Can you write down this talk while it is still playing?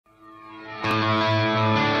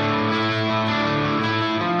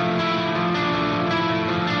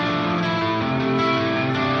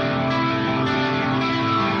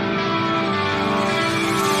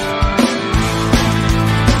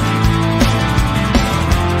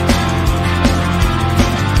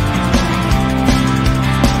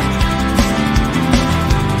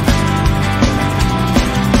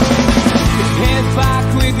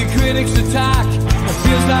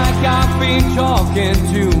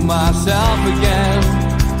myself again.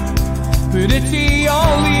 But it's the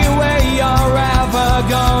only way you're ever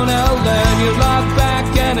gonna learn. You look back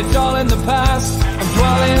and it's all in the past. I'm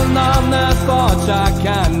dwelling on the thoughts I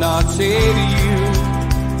cannot say to you.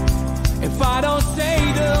 If I don't say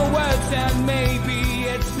the words, then maybe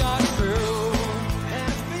it's not true.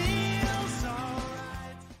 It feels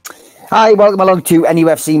alright. Hi, welcome along to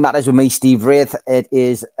NUFC Matters with me, Steve Wraith. It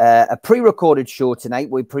is a pre-recorded show tonight.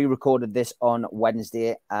 We pre-recorded this on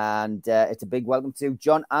Wednesday, and it's a big welcome to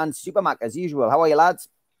John and Supermac as usual. How are you, lads?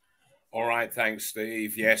 All right, thanks,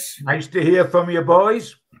 Steve. Yes. Nice to hear from you,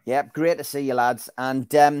 boys. Yep, great to see you, lads. And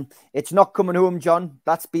it's not coming home, John.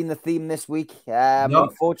 That's been the theme this week. No.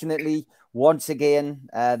 Unfortunately, once again,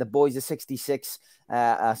 the boys of 66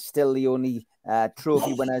 are still the only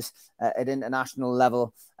trophy winners at international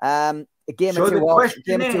level. A game So of two the halves. question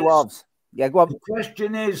Game of two is- halves. Yeah, go on. The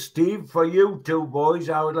question is, Steve, for you two boys,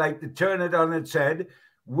 I would like to turn it on its head.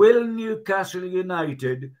 Will Newcastle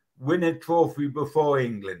United win a trophy before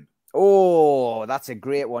England? Oh, that's a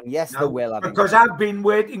great one. Yes, Now, they will. I think. because I've been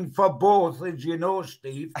waiting for both, as you know,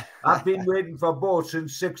 Steve. I've been waiting for both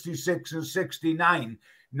since 66 and 69.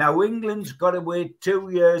 Now, England's got to wait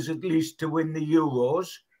 2 years at least to win the Euros.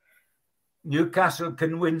 Newcastle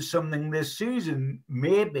can win something this season.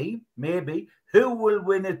 Maybe. Who will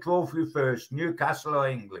win a trophy first, Newcastle or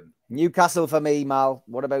England? Newcastle for me, Mal.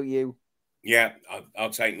 What about you? Yeah, I'll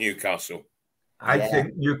take Newcastle. I Yeah.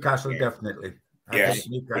 think Newcastle definitely. I Yes,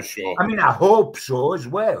 think for sure. I mean, I hope so as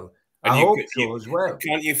well. And I you hope could- so as well.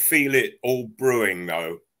 Can't you feel it all brewing,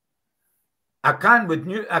 though? I can with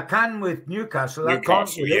Newcastle. I can't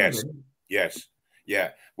Newcastle, with yes. England. Yes.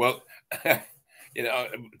 Yeah. Well, you know,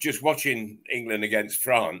 just watching England against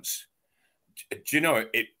France, do you know,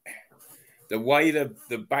 the way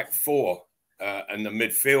the back four and the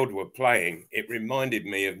midfield were playing, it reminded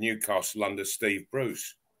me of Newcastle under Steve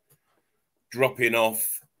Bruce. Dropping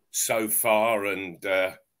off so far, and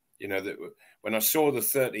you know, that when I saw the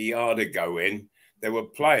 30-yarder go in, there were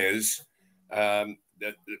players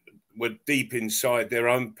that were deep inside their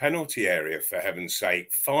own penalty area, for heaven's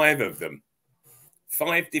sake. 5 of them,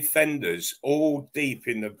 5 defenders, all deep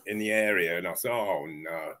in the area, and I thought, oh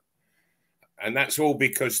no! And that's all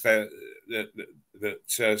because that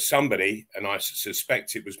somebody, and I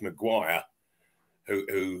suspect it was Maguire,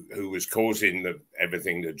 who was causing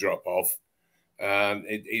everything to drop off.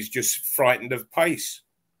 He's just frightened of pace,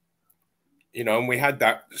 you know. And we had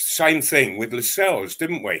that same thing with Lascelles,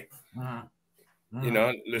 didn't we? You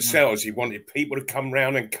know, Lascelles, he wanted people to come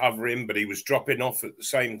round and cover him, but he was dropping off at the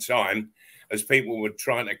same time as people were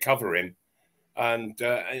trying to cover him. And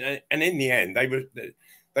in the end,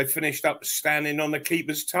 they finished up standing on the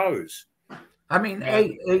keeper's toes. I mean,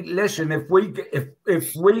 hey, listen, if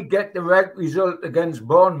we get the right result against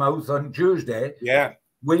Bournemouth on Tuesday, Yeah.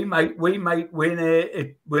 we might win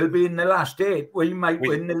it. Will be in the last 8. We might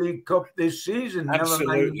win the League Cup this season. Absolutely.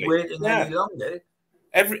 Never mind waiting any longer.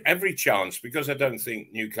 Every chance, because I don't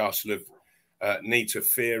think Newcastle need to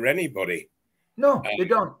fear anybody. No, they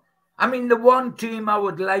don't. I mean, the one team I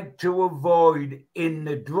would like to avoid in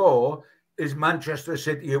the draw is Manchester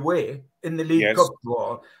City away in the League Yes. Cup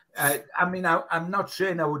draw. I mean, I'm not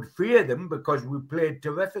saying I would fear them because we played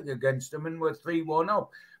terrific against them and we're 3-1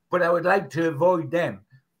 up, but I would like to avoid them.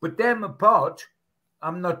 But them apart,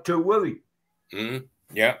 I'm not too worried. Mm,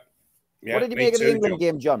 yeah. Yeah, What did you me make of the too, England John.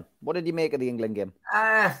 game, John? What did you make of the England game?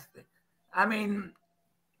 I mean,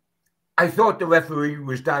 I thought the referee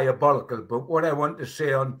was diabolical, but what I want to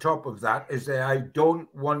say on top of that is that I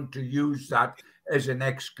don't want to use that as an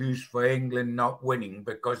excuse for England not winning,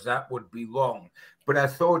 because that would be wrong. But I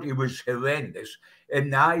thought it was horrendous.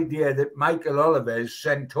 And the idea that Michael Oliver is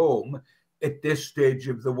sent home at this stage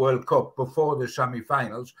of the World Cup before the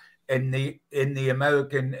semi-finals, and the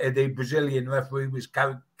Brazilian referee was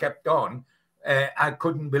kept on, I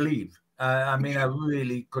couldn't believe. I mean, I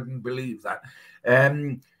really couldn't believe that.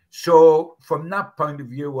 So from that point of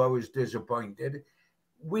view, I was disappointed.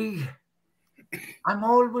 I'm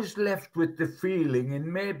always left with the feeling, and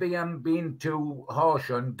maybe I'm being too harsh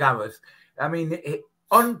on Gareth. I mean,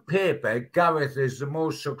 on paper, Gareth is the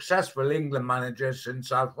most successful England manager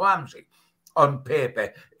since Alf Ramsey. On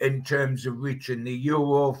paper, in terms of reaching the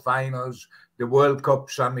Euro finals, the World Cup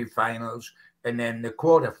semi-finals, and then the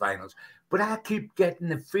quarterfinals. But I keep getting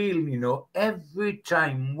the feeling, you know, every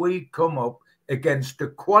time we come up against the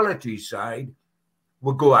quality side,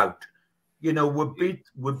 we go out. You know, we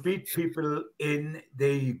beat people in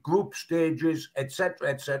the group stages,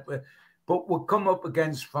 etc., but we'll come up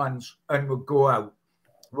against France and we'll go out.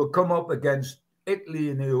 We'll come up against Italy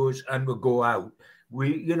in the Euros and we'll go out.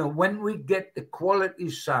 When we get the quality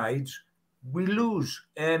sides, we lose.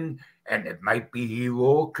 And it might be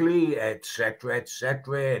heroically, etc.,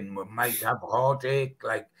 and we might have heartache,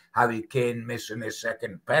 like Harry Kane missing his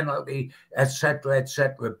second penalty, etc.,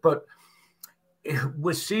 But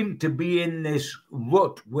we seem to be in this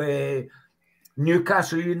rut where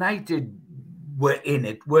Newcastle United were in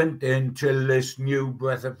it, weren't they, until this new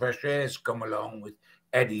breath of fresh air has come along with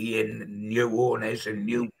Eddie and new owners and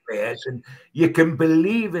new players, and you can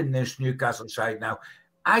believe in this Newcastle side now.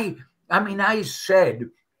 I mean, I said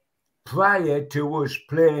prior to us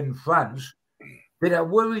playing France that I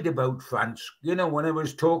worried about France, when I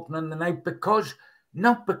was talking on the night,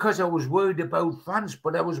 not because I was worried about France,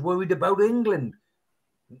 but I was worried about England.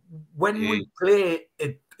 When we play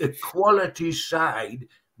a quality side,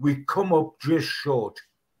 we come up just short.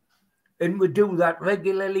 And we do that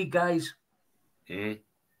regularly, guys.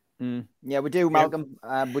 Yeah, we do, Malcolm.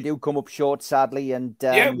 We do come up short, sadly, and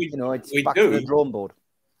it's back to the drawing board.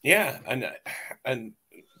 Yeah, and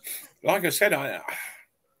like I said,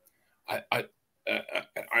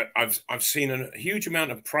 I've seen a huge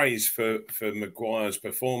amount of praise for Maguire's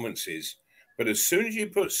performances, but as soon as you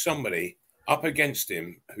put somebody up against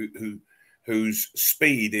him whose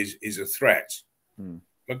speed is a threat,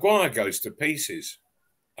 Maguire goes to pieces,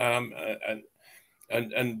 and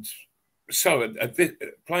so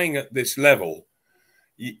playing at this level,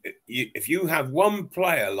 if you have one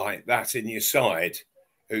player like that in your side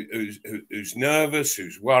who's nervous,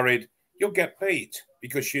 who's worried, you'll get beat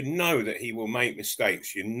because you know that he will make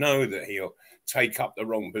mistakes. You know that he'll take up the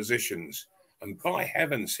wrong positions, and by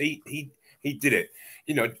heavens, he did it.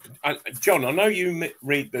 John, I know you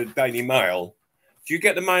read the Daily Mail. Do you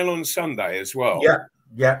get the Mail on Sunday as well?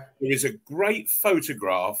 Yeah. There is a great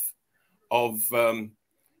photograph of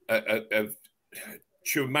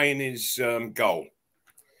Tchouameni's goal,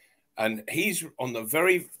 and he's on the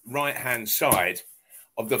very right-hand side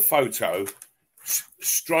of the photo,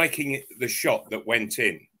 striking the shot that went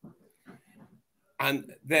in.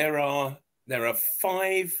 And there are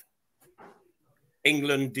 5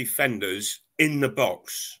 England defenders in the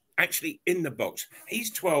box, actually in the box.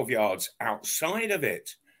 He's 12 yards outside of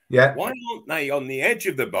it. Yeah. Why aren't they on the edge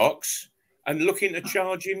of the box and looking to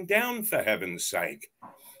charge him down, for heaven's sake?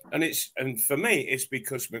 And for me, it's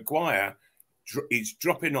because Maguire is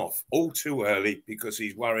dropping off all too early because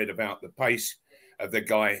he's worried about the pace of the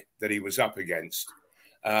guy that he was up against.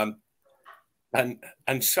 And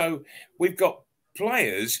so we've got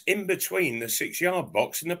players in between the 6-yard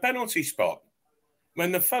box and the penalty spot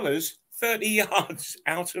when the fella's 30 yards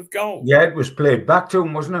out of goal. Yeah, it was played back to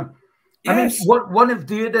him, wasn't it? Yes. I mean, one of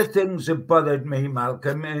the other things that bothered me,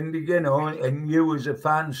 Malcolm, and you as a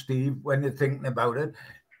fan, Steve, when you're thinking about it,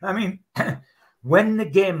 I mean, when the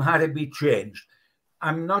game had to be changed,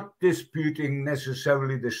 I'm not disputing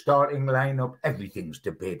necessarily the starting lineup. Everything's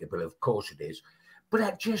debatable, of course it is. But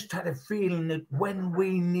I just had a feeling that when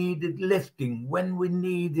we needed lifting, when we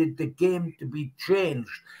needed the game to be changed,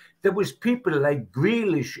 there was people like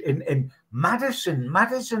Grealish and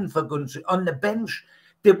Maddison for guns on the bench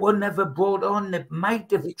that were never brought on that might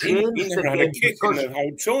have changed he never the had game. a kick in the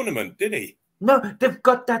whole tournament, did he? No, they've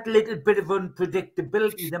got that little bit of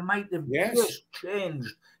unpredictability. They might have just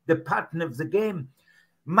changed the pattern of the game.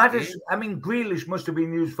 Maddison, I mean, Grealish must have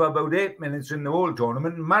been used for about 8 minutes in the whole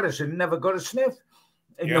tournament. Maddison never got a sniff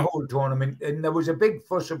in the whole tournament. And there was a big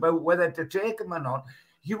fuss about whether to take him or not.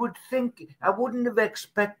 You would think, I wouldn't have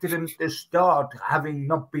expected him to start having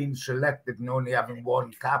not been selected and only having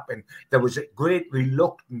one cap. And there was a great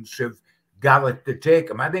reluctance of Gareth to take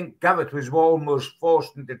him. I think Gareth was almost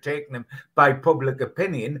forced into taking him by public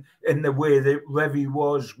opinion in the way that Revie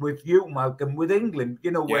was with you, Malcolm, with England.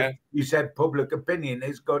 When he said public opinion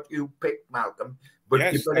has got you picked, Malcolm. But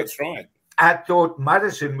yes, that's right. I thought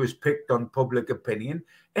Maddison was picked on public opinion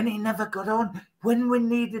and he never got on. When we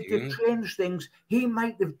needed to change things, he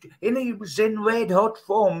might have, and he was in red-hot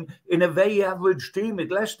form in a very average team at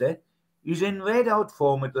Leicester. He's in red-hot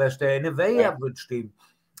form at Leicester in a very average team.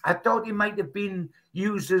 I thought he might have been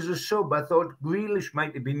used as a sub. I thought Grealish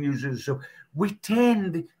might have been used as a sub. We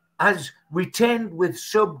tend with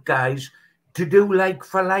sub guys to do like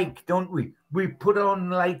for like, don't we? We put on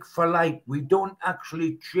like for like. We don't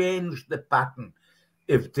actually change the pattern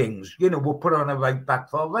of things. We'll put on a right back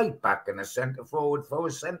for a right back and a centre forward for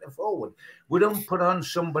a centre forward. We don't put on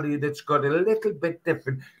somebody that's got a little bit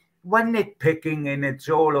different. When nitpicking and it's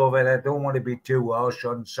all over, I don't want to be too harsh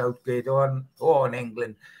on Southgate or on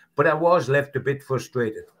England, but I was left a bit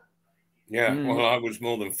frustrated. Yeah, well, I was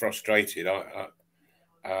more than frustrated.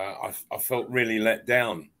 I felt really let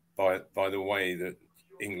down by the way that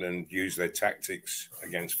England used their tactics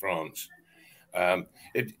against France.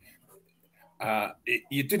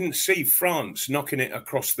 you didn't see France knocking it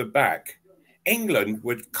across the back. England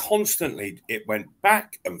would constantly, it went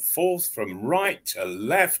back and forth from right to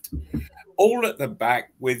left, all at the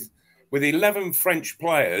back with 11 French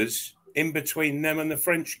players in between them and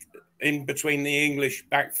in between the English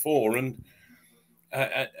back four and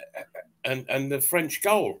the French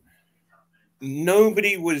goal.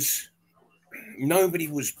 Nobody was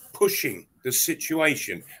pushing the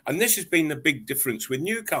situation, and this has been the big difference with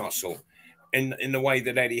Newcastle. In the way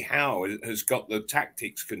that Eddie Howe has got the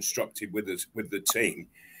tactics constructed with the team,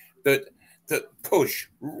 that push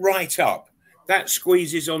right up, that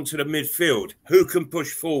squeezes onto the midfield, who can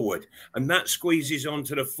push forward, and that squeezes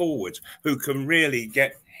onto the forwards, who can really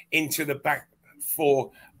get into the back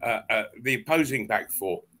four, the opposing back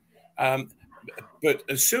four. But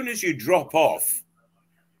as soon as you drop off,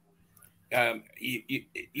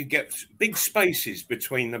 you get big spaces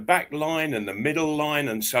between the back line and the middle line,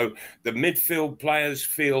 and so the midfield players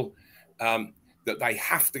feel that they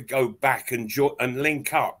have to go back and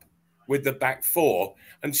link up with the back four,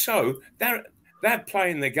 and so they're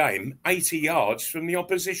playing the game 80 yards from the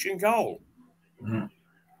opposition goal, and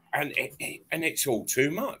it's all too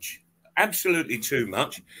much, absolutely too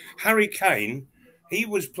much. Harry Kane, he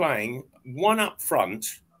was playing one up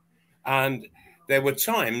front, and there were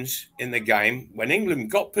times in the game when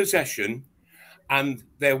England got possession and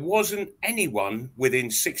there wasn't anyone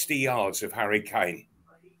within 60 yards of Harry Kane.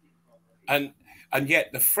 And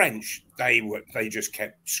yet the French, they just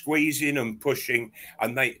kept squeezing and pushing,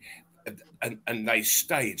 and they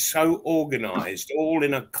stayed so organised, all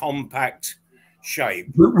in a compact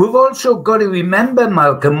shape. We've also got to remember,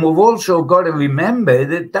 Malcolm,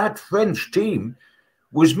 that French team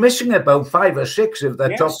was missing about 5 or 6 of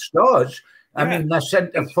their top stars. I mean, the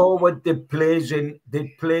centre forward that plays in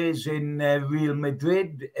Real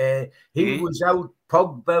Madrid, he was out.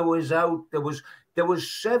 Pogba was out. There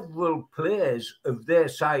was several players of their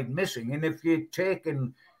side missing, and if you'd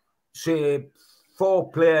taken, say,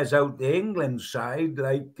 4 players out the England side,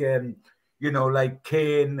 like like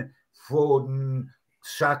Kane, Foden,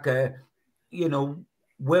 Saka,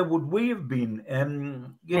 where would we have been?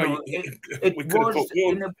 It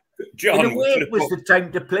was the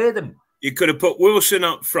time to play them. You could have put Wilson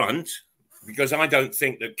up front, because I don't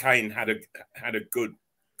think that Kane had a good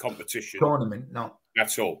competition tournament. No,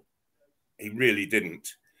 that's all. He really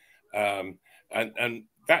didn't, and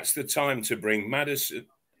that's the time to bring Maddison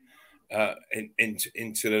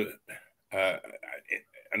into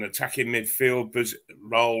an attacking midfield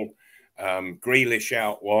role. Grealish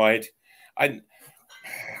out wide, and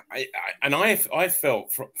I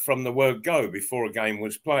felt from the word go before a game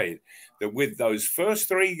was played that with those first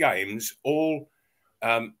 3 games, all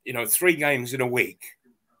 3 games in a week,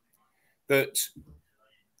 that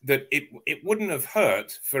it wouldn't have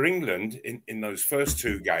hurt for England in those first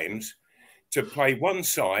 2 games to play one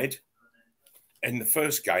side in the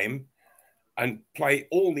first game and play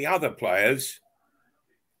all the other players,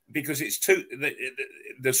 because it's 2.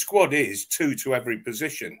 The squad is 2 to every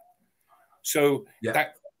position. So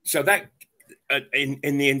that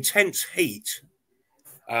in the intense heat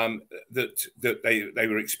that they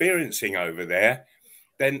were experiencing over there,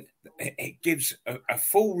 then it gives a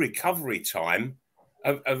full recovery time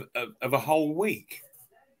of a whole week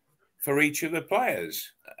for each of the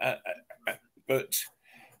players. But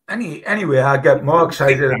anyway, I get more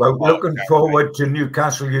excited about looking forward to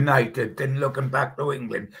Newcastle United than looking back to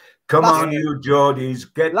England. Come on, you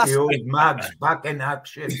Geordies, get the old Mags back in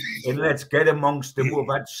action, and let's get amongst them. We've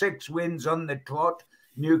had 6 wins on the trot,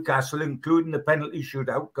 Newcastle, including the penalty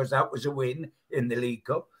shootout, because that was a win in the League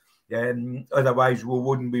Cup. Otherwise, we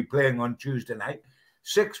wouldn't be playing on Tuesday night.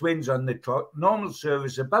 6 wins on the trot. Normal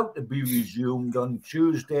service about to be resumed on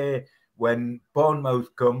Tuesday when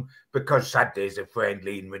Bournemouth come, because Saturday's a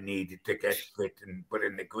friendly and we needed to get fit, but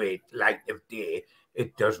in the great light of day,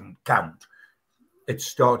 it doesn't count. It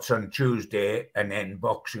starts on Tuesday and then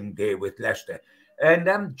Boxing Day with Leicester. And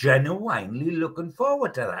I'm genuinely looking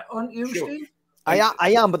forward to that, aren't you, Steve? I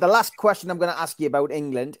am, but the last question I'm going to ask you about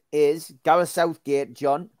England is Gareth Southgate,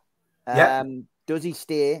 John. Does he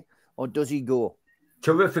stay or does he go?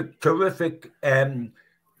 Terrific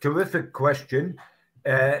question.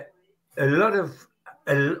 All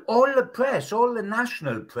the press, all the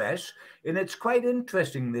national press, and it's quite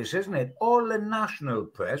interesting, this, isn't it? All the national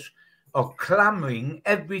press are clamouring,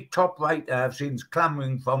 every top writer I've seen is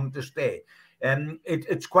clamouring for him to stay.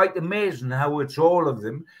 It's quite amazing how it's all of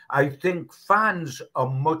them. I think fans are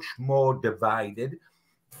much more divided.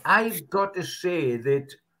 I've got to say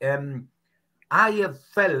that I have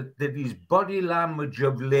felt that his body language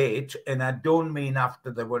of late, and I don't mean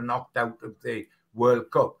after they were knocked out of the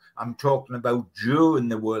World Cup. I'm talking about during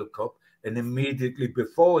the World Cup and immediately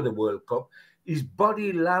before the World Cup. His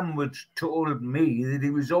body language told me that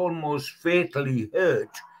he was almost fatally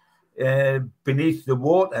hurt beneath the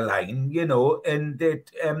waterline, you know, and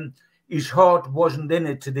that his heart wasn't in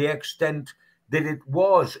it to the extent that it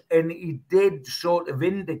was. And he did sort of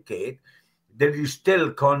indicate that he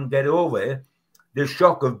still can't get over the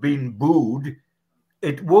shock of being booed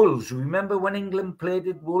at Wolves. Remember when England played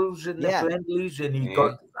at Wolves in the friendlies, and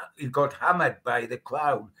he got hammered by the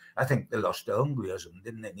crowd. I think they lost to Hungary or something,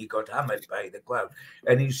 didn't they? And he got hammered by the crowd.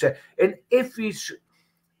 And he said, and if he's,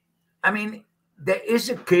 I mean, there is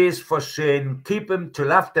a case for saying keep him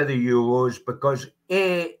till after the Euros because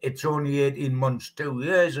A, it's only 18 months, 2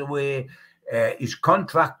 years away. His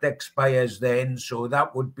contract expires then, so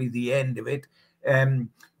that would be the end of it.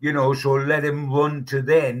 You know, so let him run to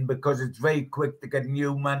then because it's very quick to get a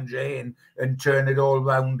new manager in and turn it all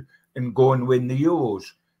round and go and win the Euros.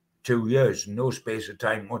 2 years, no space of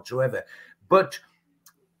time whatsoever. But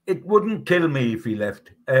it wouldn't kill me if he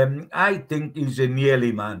left. I think he's a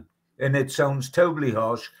nearly man. And it sounds terribly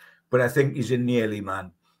harsh, but I think he's a nearly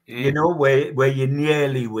man. You know, where you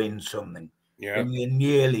nearly win something. Yeah. And you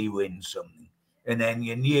nearly win something. And then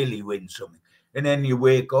you nearly win something. And then you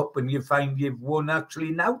wake up and you find you've won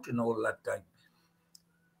actually out in all that time.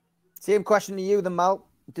 Same question to you then, Mal.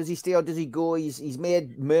 Does he stay or does he go? He's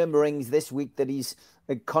made murmurings this week that he's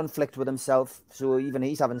in conflict with himself. So even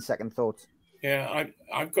he's having second thoughts. Yeah,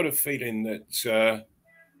 I've got a feeling that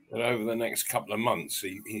over the next couple of months,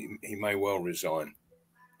 he may well resign.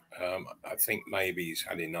 I think maybe he's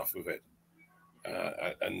had enough of it.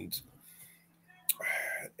 And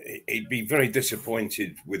he'd be very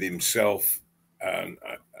disappointed with himself. And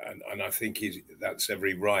I think that's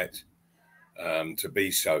every right to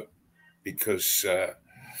be so. Because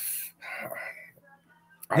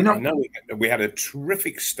I know we had a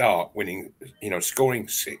terrific start winning, scoring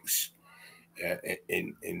 6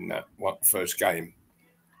 in that first game.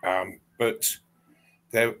 But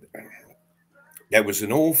there was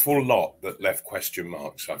an awful lot that left question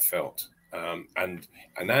marks, I felt. And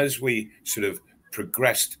as we sort of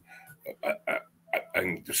progressed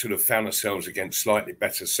and sort of found ourselves against slightly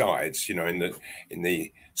better sides, in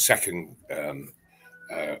the second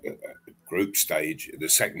group stage, the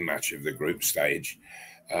second match of the group stage,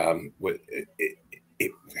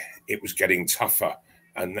 it was getting tougher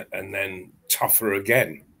and then tougher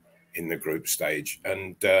again in the group stage.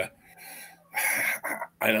 And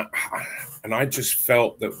I just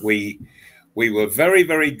felt that we were very,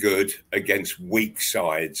 very good against weak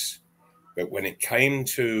sides, but when it came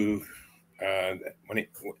to when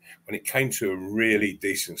it came to a really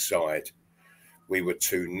decent side, we were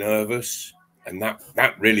too nervous, and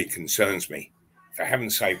that really concerns me. For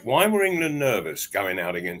heaven's sake, why were England nervous going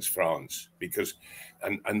out against France? Because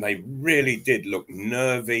and they really did look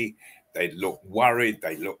nervy. They looked worried.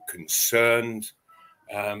 They looked concerned.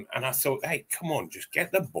 And I thought, hey, come on, just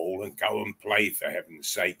get the ball and go and play, for heaven's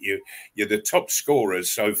sake. You're the top scorers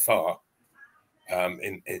so far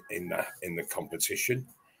in the competition.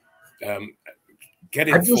 Get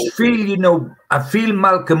it. I just feel, I feel,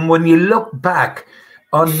 Malcolm, when you look back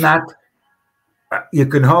on that, you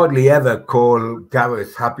can hardly ever call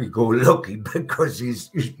Gareth happy-go-lucky because he's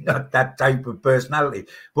not that type of personality.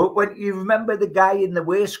 But when you remember the guy in the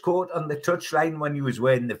waistcoat on the touchline when he was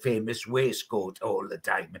wearing the famous waistcoat all the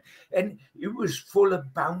time, and he was full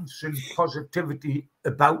of bounce and positivity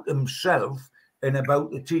about himself and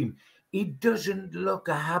about the team. He doesn't look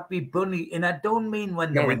a happy bunny, and I don't mean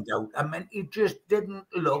when they went out. I mean, he just didn't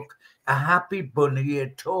look a happy bunny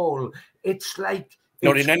at all. It's like...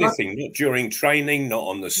 Not in anything, not during training, not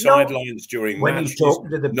on the sidelines, during when matches. He's talking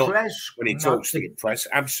to the press. When he talks to the press.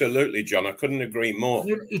 Absolutely, John. I couldn't agree more.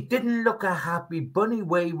 He didn't look a happy bunny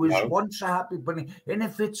where he was once a happy bunny. And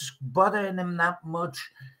if it's bothering him that much,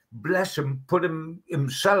 bless him, put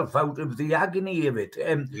himself out of the agony of it.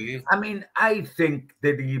 I mean, I think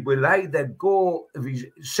that he will either go,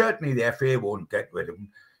 certainly the FA won't get rid of him.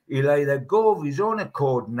 He'll either go of his own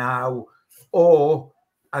accord now, or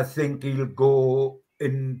I think he'll go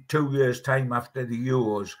in 2 years' time after the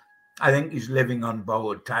Euros. I think he's living on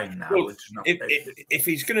borrowed time now. Well, it's not. If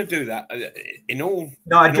he's going to do that,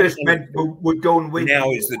 meant we don't win.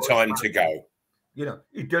 Now is the time to go.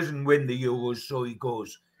 He doesn't win the Euros, so he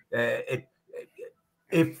goes. If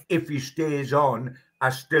he stays on, I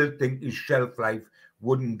still think his shelf life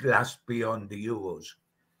wouldn't last beyond the Euros,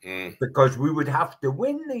 because we would have to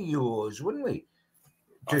win the Euros, wouldn't we?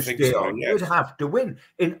 To stay on, yes. We'd have to win.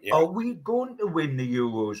 And are we going to win the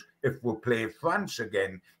Euros if we play France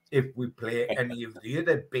again if we play any of the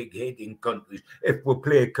other big hitting countries. If we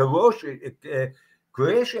play Croatia,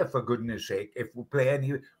 for goodness sake, if we play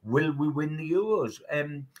any, will we win the Euros?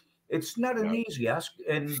 It's not an easy ask,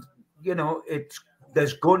 and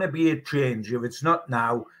there's going to be a change. If it's not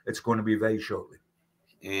now, it's going to be very shortly.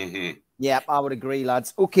 Mm-hmm. Yeah, I would agree,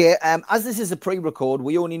 lads. Okay, as this is a pre-record,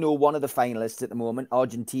 we only know one of the finalists at the moment,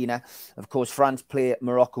 Argentina. Of course, France play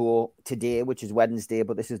Morocco today, which is Wednesday,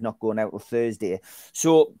 but this is not going out till Thursday.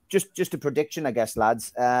 So just a prediction, I guess,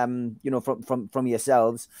 lads, from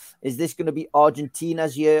yourselves. Is this going to be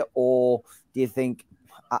Argentina's year, or do you think,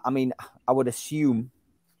 I would assume,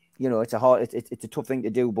 it's a tough thing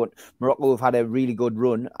to do, but Morocco have had a really good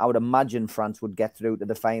run. I would imagine France would get through to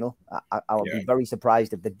the final. I would be very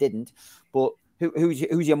surprised if they didn't. But who's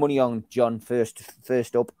your money on, John? First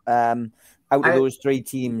up, out of those three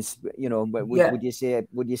teams, would you say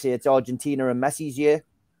it's Argentina and Messi's year?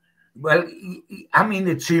 Well,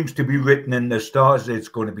 it seems to be written in the stars that it's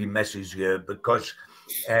going to be Messi's year, because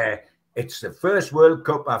it's the first World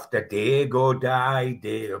Cup after Diego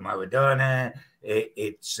Maradona.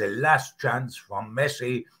 It's the last chance from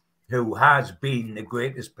Messi, who has been the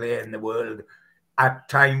greatest player in the world. At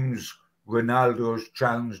times, Ronaldo's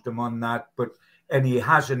challenged him on that, and he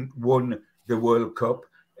hasn't won the World Cup.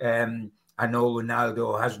 I know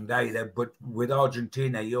Ronaldo hasn't either, but with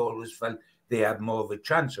Argentina, you always felt they had more of a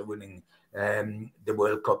chance of winning the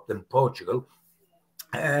World Cup than Portugal.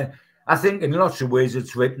 I think in lots of ways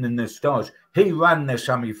it's written in the stars. He ran the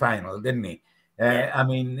semi-final, didn't he?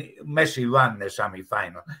 Messi ran the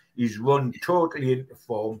semi-final. He's run totally into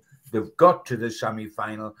form. They've got to the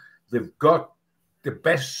semi-final. They've got the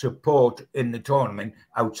best support in the tournament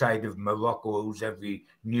outside of Morocco, who's every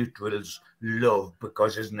neutral's love,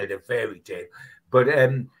 because isn't it a fairy tale? But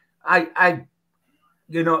and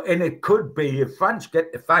it could be, if France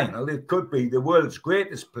get the final, it could be the world's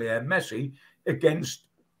greatest player, Messi, against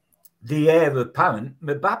the heir apparent,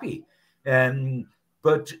 Mbappe.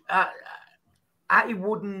 But I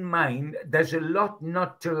wouldn't mind. There's a lot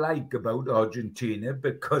not to like about Argentina,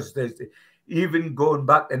 because there's, even going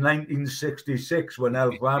back to 1966 when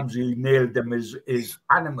Alf Ramsey nailed them as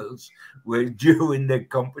animals during the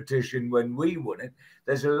competition when we won it.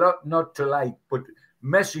 There's a lot not to like, but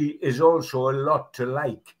Messi is also a lot to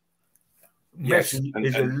like. Yes, Messi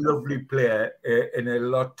is a lovely player and a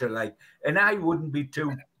lot to like. And I wouldn't be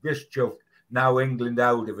too dischuffed now England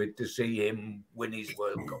out of it to see him win his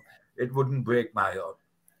World Cup. It wouldn't break my heart.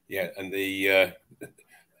 Yeah, and the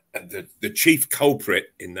chief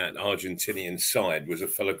culprit in that Argentinian side was a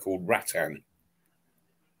fellow called Rattan.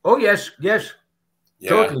 Oh, yes. Yeah.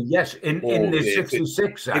 Totally, yes. In the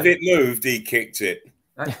 66 side. If it moved, he kicked it.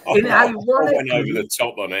 Went over the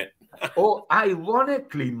top on it.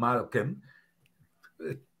 Ironically, Malcolm,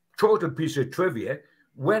 total piece of trivia,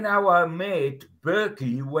 when our mate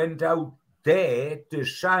Berkey went out there to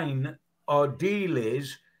sign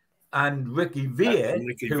Ardiles and Ricky Villa,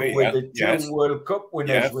 who were the two World Cup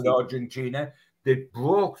winners with Argentina, that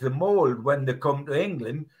broke the mold when they come to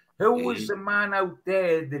England. Who was the man out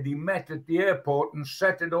there that he met at the airport and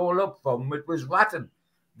set it all up for him? It was Rattan,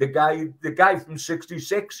 the guy from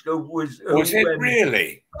 '66 who was. Was it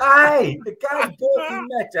really? Aye, the guy Berkey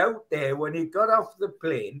met out there when he got off the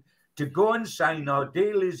plane to go and sign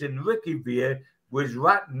Ardiles and Ricky Villa was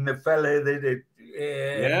Rattan, the fella that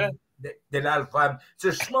Alfam. It's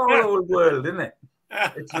a small old world, isn't it?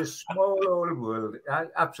 It's a small old world.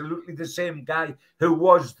 Absolutely the same guy who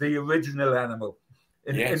was the original animal.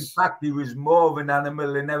 In fact, he was more of an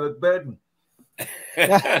animal than Eric Burden.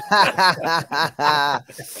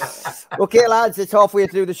 Okay, lads, it's halfway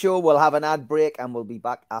through the show. We'll have an ad break and we'll be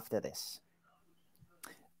back after this.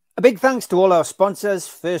 A big thanks to all our sponsors.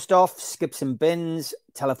 First off, Skips and Bins,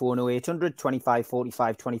 telephone 0800 25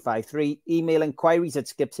 45 25 3, email inquiries at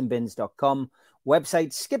skipsandbins.com, website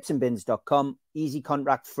skipsandbins.com, easy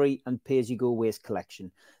contract free and pay-as-you-go waste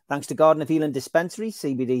collection. Thanks to Garden of Elan Dispensary,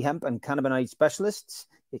 CBD hemp and cannabinoid specialists.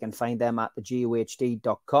 You can find them at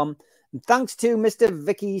thegohd.com. And thanks to Mr.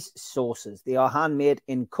 Vicky's Sauces. They are handmade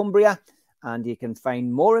in Cumbria, and you can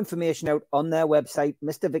find more information out on their website,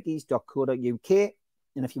 mrvickies.co.uk.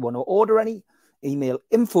 And if you want to order any, email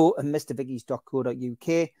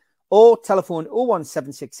info@mrvickies.co.uk or telephone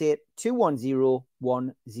 01768 210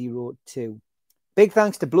 102. Big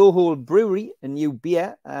thanks to Blowhole Brewery, a new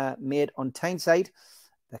beer made on Tyneside.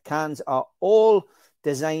 The cans are all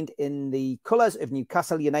designed in the colours of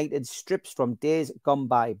Newcastle United strips from days gone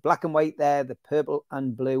by. Black and white there, the purple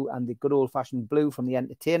and blue, and the good old-fashioned blue from the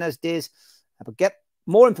Entertainers' days. But get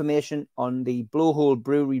more information on the Blowhole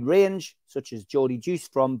Brewery range, such as Geordie Juice,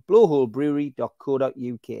 from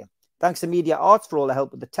blowholebrewery.co.uk. Thanks to Media Arts for all the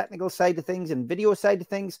help with the technical side of things and video side of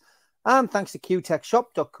things. And thanks to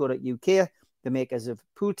qtechshop.co.uk, the makers of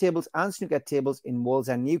pool tables and snooker tables in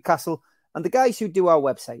Wallsend, Newcastle, and the guys who do our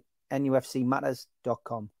website,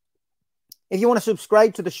 nufcmatters.com. If you want to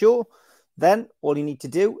subscribe to the show, then all you need to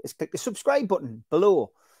do is click the subscribe button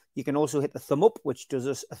below. You can also hit the thumb up, which does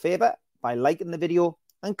us a favor by liking the video,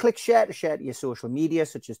 and click share to your social media,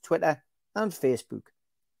 such as Twitter and Facebook.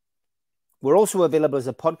 We're also available as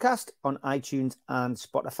a podcast on iTunes and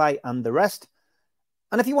Spotify and the rest.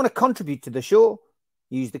 And if you want to contribute to the show,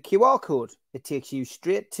 use the QR code. It takes you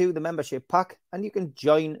straight to the membership pack and you can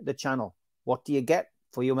join the channel. What do you get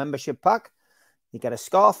for your membership pack? You get a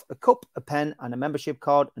scarf, a cup, a pen, and a membership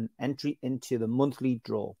card, and entry into the monthly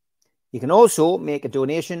draw. You can also make a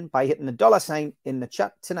donation by hitting the $ in the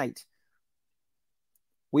chat tonight.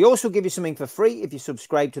 We also give you something for free if you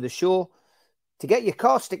subscribe to the show. To get your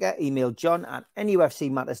car sticker, email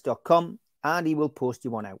john@nufcmatters.com and he will post you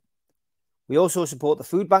one out. We also support the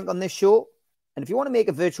food bank on this show. And if you want to make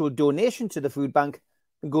a virtual donation to the food bank,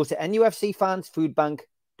 then go to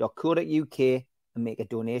nufcfansfoodbank.co.uk and make a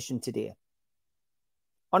donation today.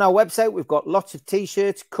 On our website, we've got lots of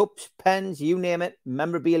T-shirts, cups, pens, you name it,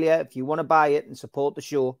 memorabilia if you want to buy it and support the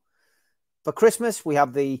show. For Christmas, we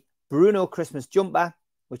have the Bruno Christmas jumper,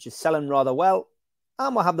 which is selling rather well.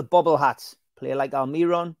 And we'll have the bobble hats, Play Like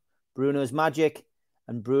Almiron, Bruno's Magic,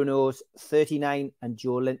 and Bruno's 39 and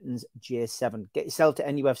Joe Linton's J7. Get yourself to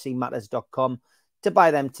nufcmatters.com to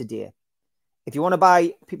buy them today. If you want to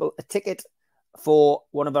buy people a ticket for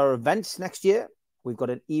one of our events next year, we've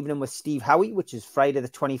got an evening with Steve Howie, which is Friday the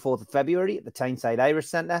 24th of February at the Tyneside Irish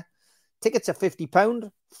Centre. Tickets are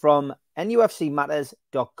 £50 from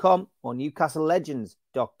nufcmatters.com or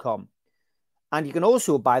newcastlelegends.com. And you can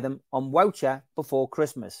also buy them on voucher before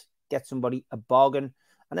Christmas. Get somebody a bargain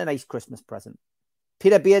and a nice Christmas present.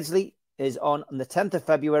 Peter Beardsley is on the 10th of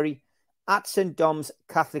February at St. Dom's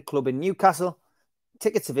Catholic Club in Newcastle.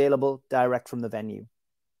 Tickets available direct from the venue.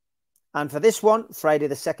 And for this one, Friday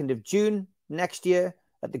the 2nd of June next year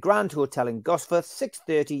at the Grand Hotel in Gosforth,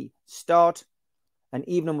 6:30 start. An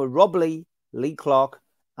evening with Rob Lee, Lee Clark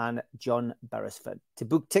and John Beresford. To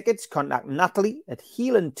book tickets, contact Natalie at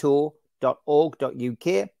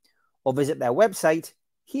heelandtour.org.uk or visit their website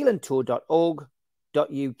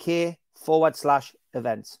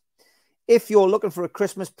heelandtour.org.uk/events. If you're looking for a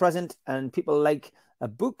Christmas present and people like a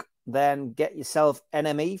book, then get yourself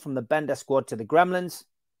NME from the Bender Squad to the Gremlins,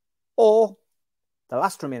 or the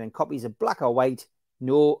last remaining copies of Black or White,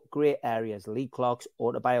 No Grey Areas, Lee Clark's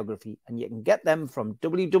autobiography, and you can get them from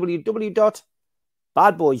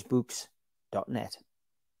www.badboysbooks.net.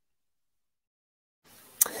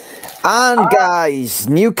 And guys,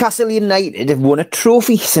 Newcastle United have won a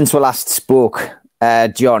trophy since we last spoke,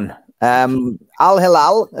 John. Al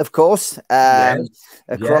Hilal, of course,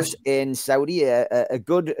 across in Saudi, a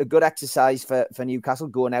good exercise for Newcastle,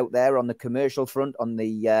 going out there on the commercial front, on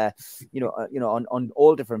the on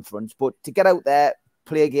all different fronts. But to get out there,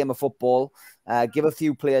 play a game of football, give a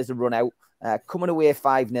few players a run out, coming away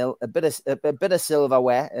 5-0, a bit of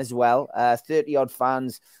silverware as well. 30 odd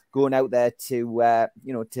fans going out there to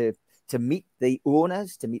meet the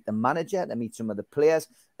owners, to meet the manager, to meet some of the players.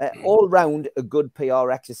 All round a good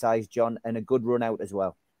PR exercise, John, and a good run out as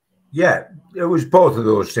well. Yeah, it was both of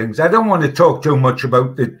those things. I don't want to talk too much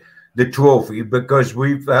about the trophy because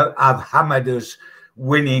I've hammered us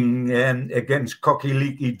winning against Cocky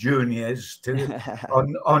Leaky Juniors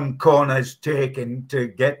on corners taken to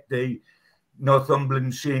get the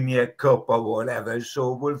Northumberland Senior Cup or whatever.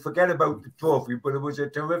 So we'll forget about the trophy, but it was a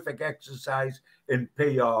terrific exercise in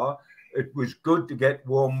PR. It was good to get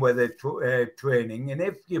warm weather training, and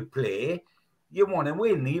if you play, you want to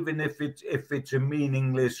win, even if it's a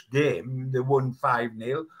meaningless game. They won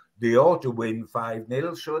 5-0. They ought to win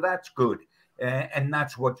 5-0, so that's good, and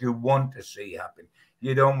that's what you want to see happen.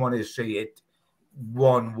 You don't want to see it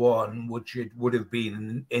 1-1, which it would have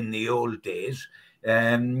been in the old days,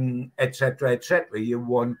 etc., etc. You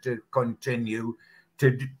want to continue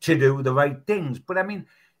to do the right things, but I mean,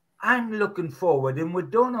 I'm looking forward, and we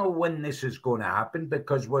don't know when this is going to happen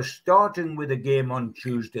because we're starting with a game on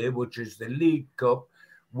Tuesday, which is the League Cup,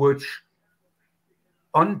 which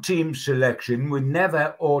on team selection, we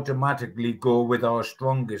never automatically go with our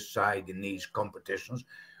strongest side in these competitions.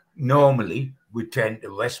 Normally, we tend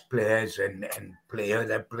to rest players and play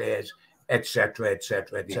other players, etc.,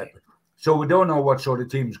 etc., etc. So we don't know what sort of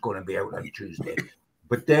team's going to be out on Tuesday.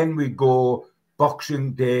 But then we go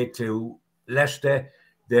Boxing Day to Leicester,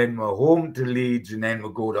 then we're home to Leeds, and then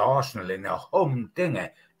we'll go to Arsenal in a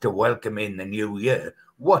humdinger to welcome in the new year,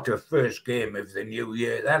 What a first game of the new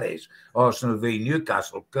year that is. Arsenal v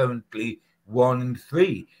Newcastle, currently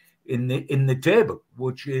 1-3 in the table,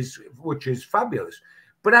 which is fabulous.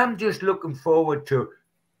 But I'm just looking forward to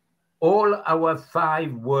all our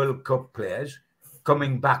 5 World Cup players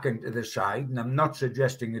coming back into the side. And I'm not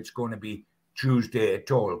suggesting it's going to be Tuesday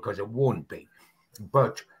at all, because it won't be.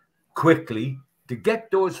 But quickly, to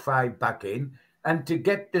get those 5 back in, and to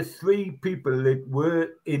get the 3 people that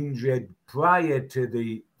were injured prior to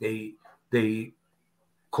the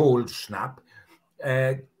cold snap,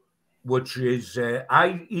 which is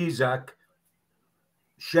Isak,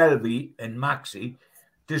 Shelvey and Maxi,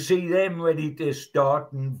 to see them ready to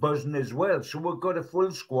start and buzzing as well. So we've got a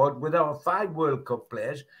full squad with our 5 World Cup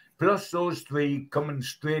players, plus those 3 coming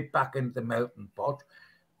straight back into the melting pot,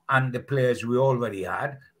 and the players we already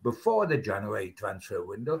had before the January transfer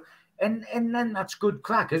window. And then that's good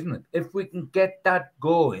crack, isn't it? If we can get that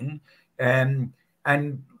going, and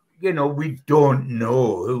you know, we don't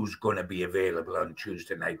know who's going to be available on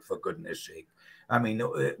Tuesday night, for goodness sake. I mean,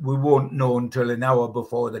 we won't know until an hour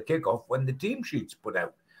before the kickoff when the team sheet's put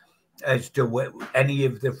out as to any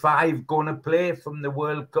of the 5 going to play from the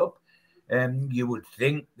World Cup. You would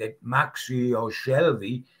think that Maxi or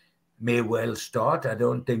Shelvey may well start. I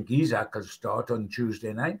don't think Isak will start on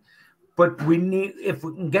Tuesday night. But we need, if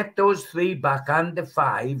we can get those 3 back and the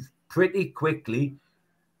 5 pretty quickly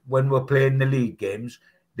when we're playing the league games,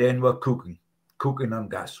 then we're cooking on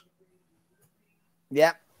gas.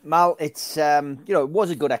 Yeah, Mal, it's it was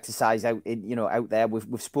a good exercise out there.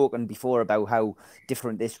 We've spoken before about how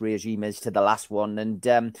different this regime is to the last one,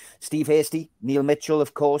 and Steve Hasty, Neil Mitchell,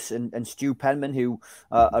 of course, and Stu Penman, who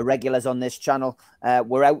are regulars on this channel,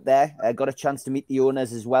 were out there. Got a chance to meet the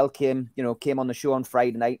owners as well. Came on the show on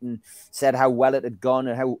Friday night and said how well it had gone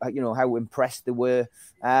and how impressed they were.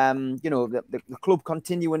 The club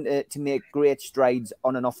continuing to make great strides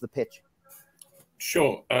on and off the pitch.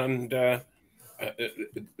 Sure, and.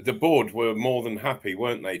 The board were more than happy,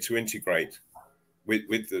 weren't they, to integrate with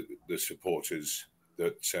the supporters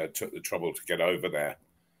that took the trouble to get over there,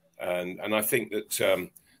 and I think that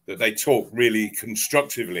they talk really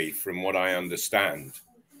constructively, from what I understand,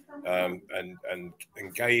 and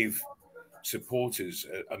gave supporters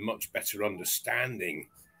a much better understanding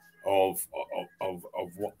of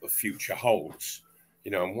what the future holds,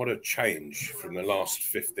 and what a change from the last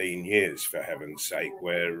 15 years, for heaven's sake,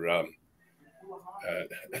 where.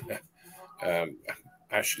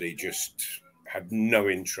 Ashley just had no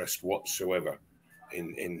interest whatsoever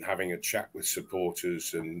in having a chat with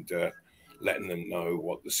supporters and letting them know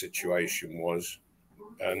what the situation was,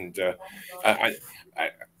 and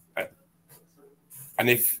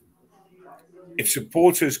if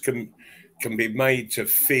supporters can be made to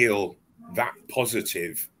feel that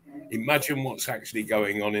positive, imagine what's actually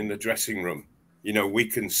going on in the dressing room. We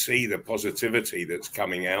can see the positivity that's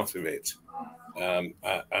coming out of it.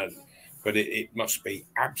 But it must be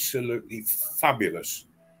absolutely fabulous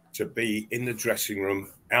to be in the dressing room,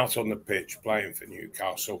 out on the pitch, playing for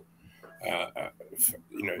Newcastle.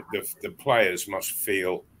 The players must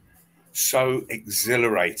feel so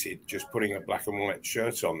exhilarated just putting a black and white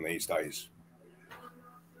shirt on these days.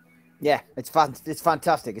 Yeah, it's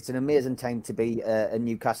fantastic. It's an amazing time to be a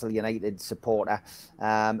Newcastle United supporter,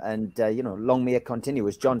 and long may it continue.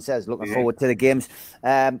 As John says, looking forward to the games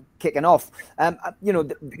kicking off.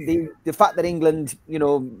 The fact that England,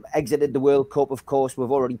 exited the World Cup, of course, we've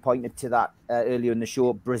already pointed to that earlier in the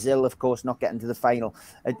show. Brazil, of course, not getting to the final.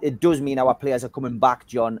 It does mean our players are coming back,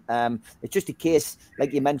 John. It's just a case,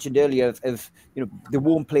 like you mentioned earlier, of they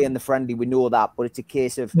won't play in the friendly. We know that, but it's a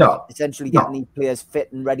case of essentially getting these players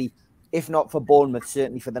fit and ready. If not for Bournemouth,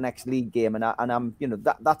 certainly for the next league game, and I'm,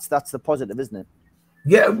 that's the positive, isn't it?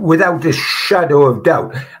 Yeah, without a shadow of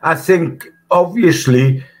doubt. I think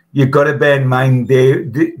obviously you've got to bear in mind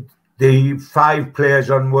the 5 players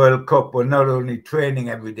on World Cup were not only training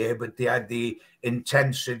every day, but they had the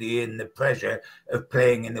intensity and the pressure of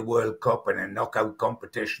playing in the World Cup and a knockout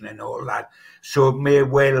competition and all that. So it may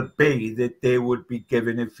well be that they would be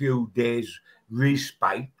given a few days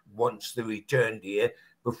respite once they returned here,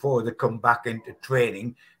 before they come back into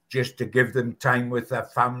training, just to give them time with their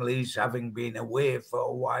families, having been away for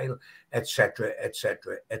a while, etc.,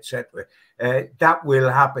 etc., etc. That will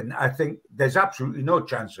happen. I think there's absolutely no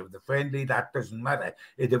chance of the friendly. That doesn't matter.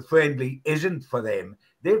 If the friendly isn't for them,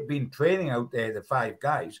 they've been training out there, the 5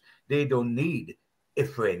 guys. They don't need a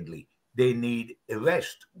friendly. They need a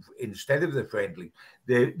rest instead of the friendly.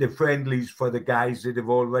 The friendlies for the guys that have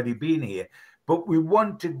already been here. But we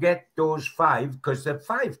want to get those 5 because the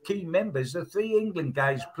 5 key members, the 3 England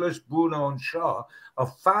guys plus Bruno and Shaw,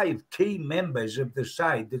 are 5 key members of the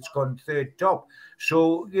side that's gone third top.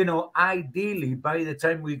 So, ideally, by the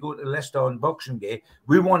time we go to Leicester on Boxing Day,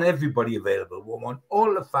 we want everybody available. We want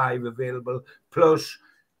all the 5 available, plus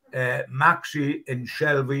Maxi and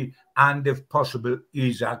Shelby, and if possible,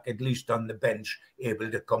 Isak, at least on the bench,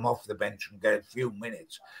 able to come off the bench and get a few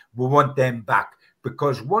minutes. We want them back.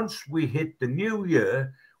 Because once we hit the new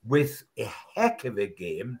year with a heck of a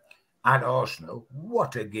game at Arsenal,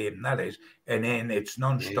 what a game that is. And then it's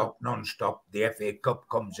non-stop. The FA Cup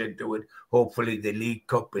comes into it. Hopefully the League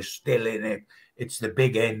Cup is still in it. It's the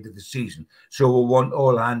big end of the season. So we want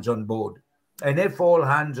all hands on board. And if all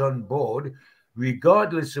hands on board,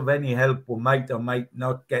 regardless of any help we might or might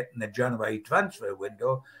not get in the January transfer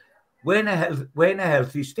window, we're in a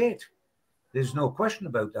healthy state. There's no question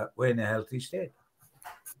about that. We're in a healthy state.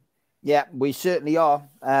 Yeah, we certainly are,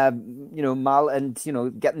 Mal, and,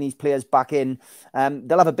 getting these players back in.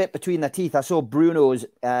 They'll have a bit between their teeth. I saw Bruno's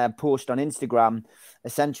post on Instagram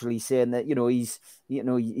essentially saying that,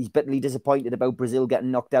 he's bitterly disappointed about Brazil getting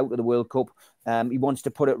knocked out of the World Cup. He wants to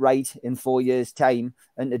put it right in 4 years' time.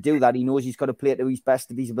 And to do that, he knows he's got to play to his best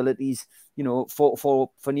of his abilities,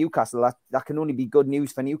 for Newcastle. That can only be good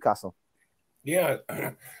news for Newcastle. Yeah,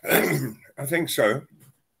 I think so.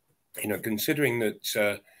 Considering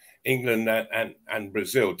that England and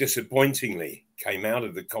Brazil disappointingly came out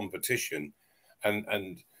of the competition,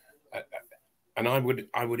 and I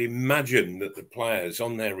would imagine that the players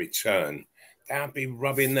on their return, they'll be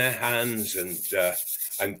rubbing their hands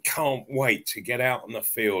and can't wait to get out on the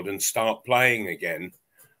field and start playing again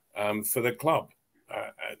for the club.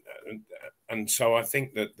 And so I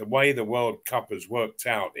think that the way the World Cup has worked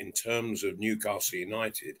out in terms of Newcastle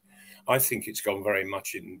United, I think it's gone very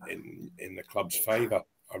much in the club's favour.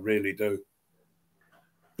 I really do.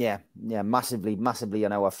 Yeah, massively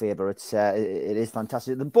in our favour. It is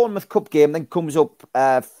fantastic. The Bournemouth Cup game then comes up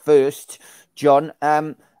first, John.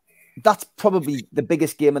 That's probably the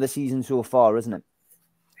biggest game of the season so far, isn't it?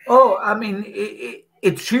 Oh, I mean,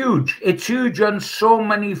 it's huge. It's huge on so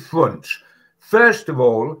many fronts. First of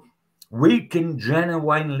all, we can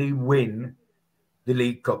genuinely win the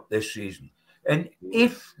League Cup this season. And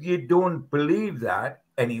if you don't believe that,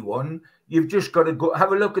 anyone, you've just got to go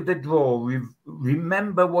have a look at the draw.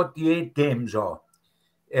 Remember what the 8 games are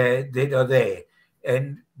that are there.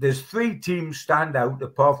 And there's 3 teams stand out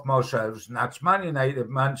apart from ourselves, and that's Man United,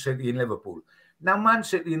 Man City and Liverpool. Now, Man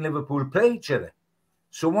City and Liverpool play each other.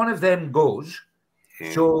 So one of them goes.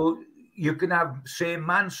 So you can have, say,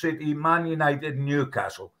 Man City, Man United,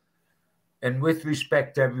 Newcastle. And with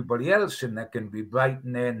respect to everybody else, and there can be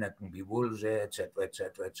Brighton there, and there can be Wolves there, etc.,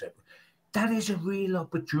 etc., etc. That is a real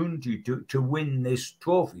opportunity to win this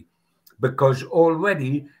trophy, because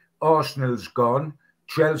already Arsenal's gone,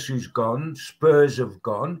 Chelsea's gone, Spurs have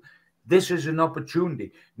gone. This is an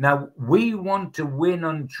opportunity. Now, we want to win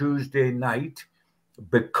on Tuesday night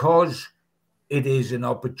because it is an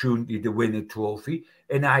opportunity to win a trophy.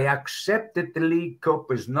 And I accept that the League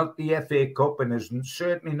Cup is not the FA Cup and is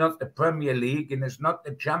certainly not the Premier League and is not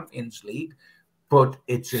the Champions League, but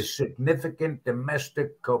it's a significant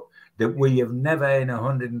domestic cup that we have never in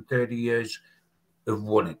 130 years have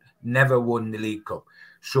won it. Never won the League Cup.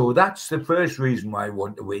 So that's the first reason why I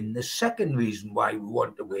want to win. The second reason why we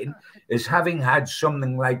want to win is having had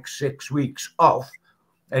something like 6 weeks off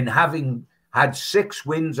and having had 6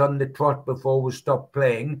 wins on the trot before we stopped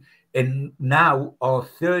playing, and now our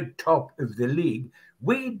third top of the league.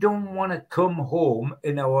 We don't want to come home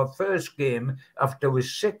in our first game after a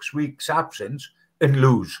 6 weeks absence and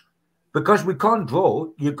lose, because we can't draw.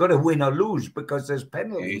 You've got to win or lose because there's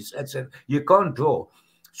penalties. That's it. You can't draw.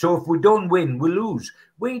 So if we don't win, we lose.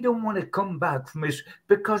 We don't want to come back from this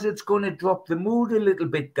because it's going to drop the mood a little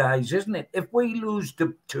bit, guys, isn't it? If we lose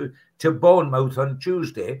to Bournemouth on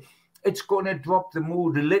Tuesday, it's going to drop the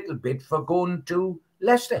mood a little bit for going to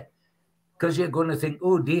Leicester, because you're going to think,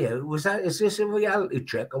 oh dear, is this a reality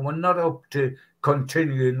check? And we're not up to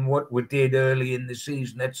continuing what we did early in the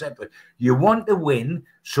season, etc. You want to win,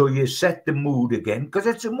 so you set the mood again, because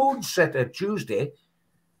it's a mood setter Tuesday.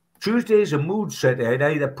 Tuesday is a mood setter. It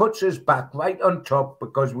either puts us back right on top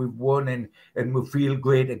because we've won and we feel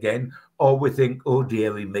great again, or we think, oh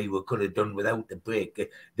dearie me, we could have done without the break.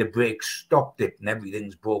 The break stopped it and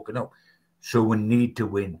everything's broken up. So we need to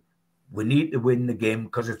win. We need to win the game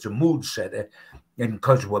because it's a mood setter and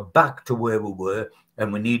because we're back to where we were,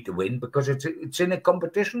 and we need to win because it's in a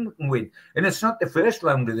competition we can win. And it's not the first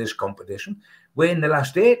round of this competition. We're in the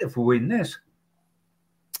last 8 if we win this.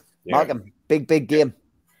 Yeah. Malcolm, big game.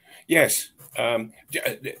 Yes,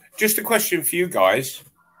 Just a question for you guys.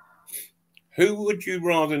 Who would you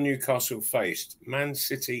rather Newcastle faced, Man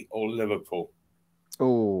City or Liverpool?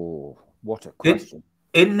 Oh, what a question.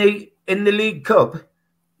 In the League Cup?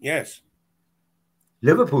 Yes.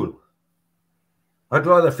 Liverpool. I'd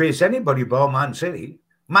rather face anybody but Man City.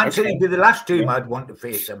 Man City would be the last team I'd want to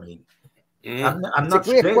face, I mean. I'm not it's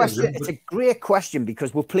a great question. It's a great question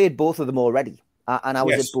because we've played both of them already. And I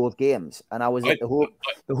was at both games. And I was at the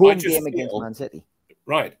home game against Man City.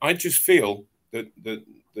 Right. I just feel that the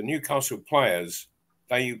Newcastle players,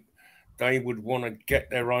 they would want to get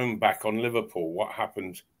their own back on Liverpool. What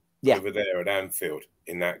happened over there at Anfield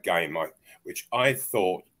in that game, which I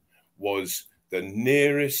thought was the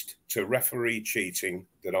nearest to referee cheating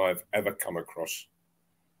that I've ever come across.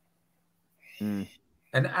 And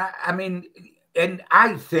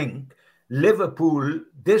I think Liverpool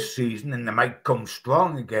this season, and they might come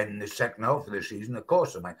strong again in the second half of the season, of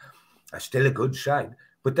course they might, are still a good side,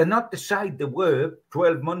 but they're not the side they were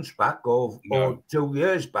 12 months back or 2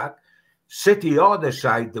 years back. City are the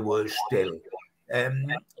side they were still.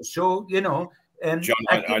 So, you know, John,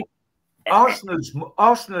 I think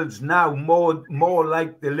Arsenal's now more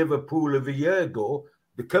like the Liverpool of a year ago,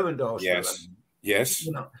 the current Arsenal. Yes.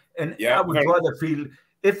 You know, and I would rather feel,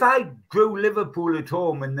 if I drew Liverpool at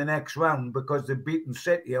home in the next round because they've beaten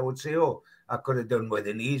City, I would say, oh, I could have done with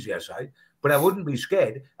an easier side, but I wouldn't be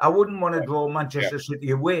scared. I wouldn't want to draw Manchester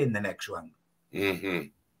City away in the next round. Mm-hmm.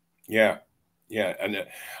 Yeah. And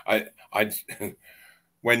I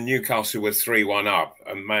when Newcastle were 3-1 up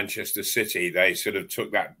and Manchester City, they sort of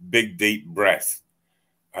took that big deep breath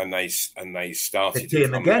and they started. It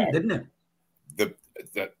came again, didn't it?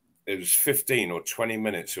 It was 15 or 20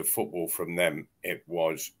 minutes of football from them. It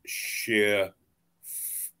was sheer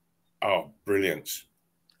brilliance.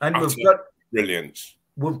 And brilliance.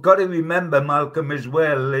 We've got to remember, Malcolm, as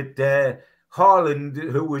well, that Haaland,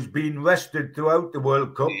 who was being rested throughout the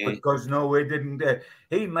World Cup because Norway didn't,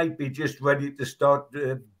 he might be just ready to start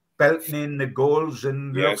belting in the goals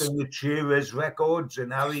and looking at Shearer's records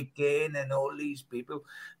and Harry Kane and all these people,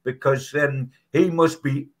 because he must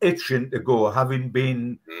be itching to go, having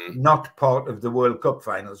been not part of the World Cup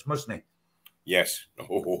finals, mustn't he? Yes.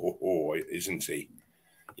 Isn't he?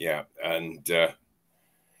 Yeah. And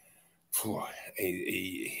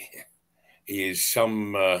he is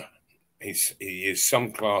some he is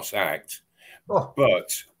some class act.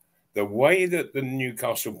 But the way that the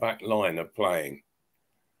Newcastle back line are playing,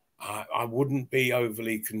 I wouldn't be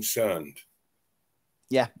overly concerned.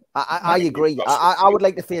 Yeah, I agree. I would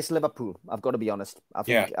like to face Liverpool. I've got to be honest. I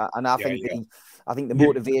think the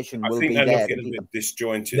motivation will be there.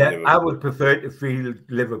 Disjointed. Yeah, I would prefer to feel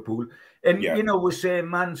Liverpool. And you know, we're saying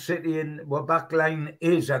Man City and back line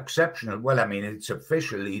is exceptional. Well, I mean, it's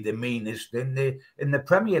officially the meanest in the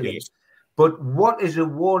Premier League. Yes. But what is a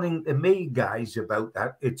warning to me, guys, about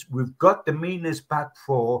that? We've got the meanest back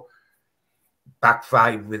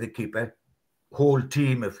five with the keeper, whole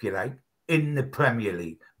team, if you like, in the Premier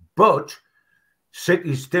League. But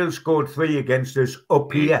City still scored 3 against us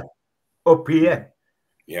up here.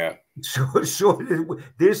 Yeah. So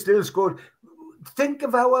they still scored. Think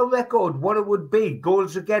of our record, what it would be,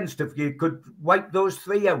 goals against, if you could wipe those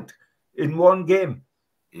 3 out in one game.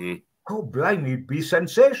 Oh, blimey, it'd be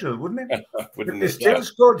sensational, wouldn't it? They still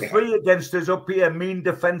scored 3 against us up here, mean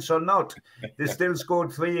defence or not. They still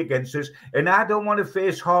scored 3 against us. And I don't want to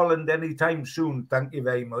face Haaland anytime soon, thank you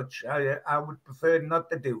very much. I would prefer not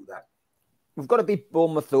to do that. We've got to beat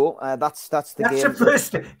Bournemouth, though. That's the game. That's the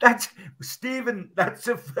first thing. Stephen, that's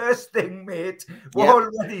the first thing, mate. We're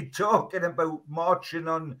already talking about marching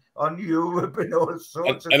on Europe and all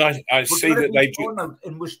sorts of things. And I see that they do.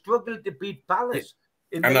 And we struggled to beat Palace.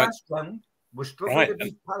 In the last round, we struggled to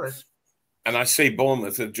beat Palace. And I see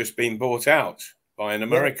Bournemouth have just been bought out by an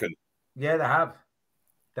American. Yeah, they have.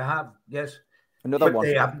 They have, yes. Another one.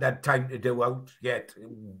 They haven't had time to do out yet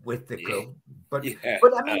with the club. But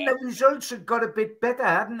I mean, the results have got a bit better,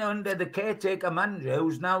 haven't they, under the caretaker manager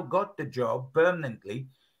who's now got the job permanently.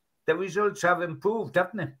 The results have improved,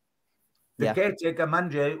 haven't they? The caretaker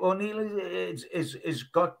manager, O'Neill, has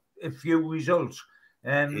got a few results.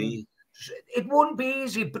 It won't be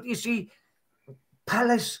easy, but you see,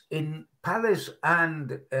 Palace and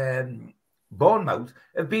Bournemouth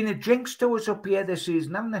have been a jinx to us up here this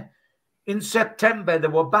season, haven't they? In September, they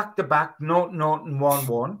were back-to-back, 0-0 and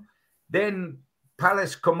 1-1. Then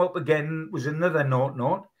Palace come up again, was another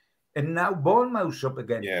 0-0. And now Bournemouth's up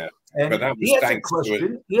again. Yeah. And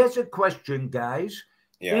here's a question, guys.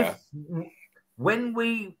 Yeah. When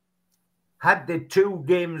we had the 2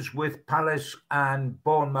 games with Palace and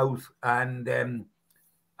Bournemouth and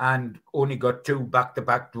and only got 2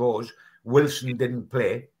 back-to-back draws. Wilson didn't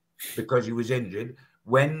play because he was injured.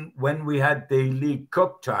 When we had the League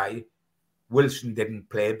Cup tie, Wilson didn't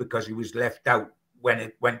play because he was left out when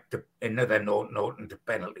it went to another note into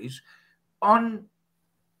penalties. On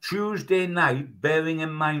Tuesday night, bearing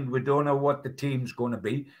in mind we don't know what the team's going to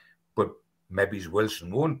be, but maybe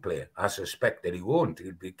Wilson won't play. I suspect that he won't.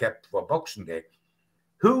 He'll be kept for Boxing Day.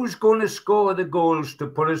 Who's going to score the goals to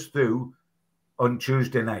put us through on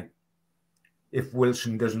Tuesday night if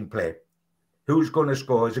Wilson doesn't play? Who's going to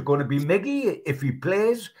score? Is it going to be Miggy if he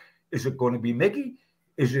plays? Is it going to be Miggy?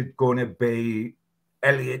 Is it going to be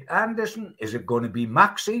Elliot Anderson? Is it going to be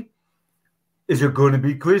Maxi? Is it going to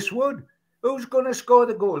be Chris Wood? Who's going to score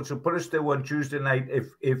the goals to put us through on Tuesday night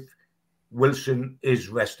if Wilson is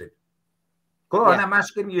rested? Go on, I'm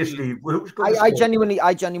asking you, Steve. Who's going to score?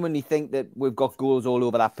 I genuinely think that we've got goals all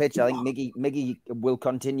over that pitch. I think Miggy will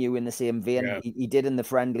continue in the same vein. Yeah. He did in the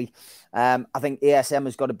friendly. I think ASM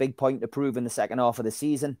has got a big point to prove in the second half of the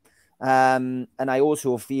season. And I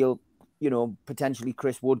also feel, potentially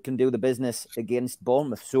Chris Wood can do the business against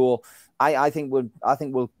Bournemouth. So I think we'll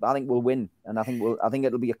win, and I think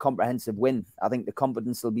it'll be a comprehensive win. I think the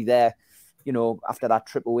confidence will be there, after that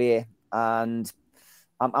trip away, and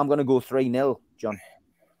I'm going to go 3-0, John.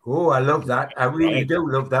 Oh, I love that. I really do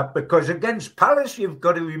love that, because against Palace, you've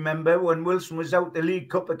got to remember when Wilson was out the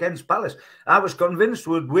League Cup against Palace, I was convinced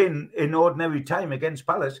we'd win in ordinary time against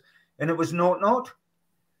Palace, and it was 0-0.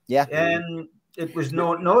 Yeah. And it was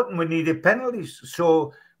 0-0, and we needed penalties.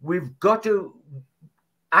 So we've got to.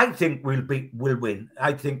 I think we'll win.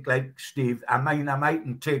 I think, like Steve, I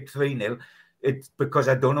mightn't take 3-0. It's because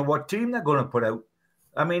I don't know what team they're going to put out.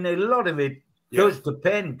 I mean, a lot of it does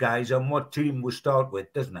depend, guys, on what team we start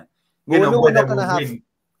with, doesn't it? We're not going to have.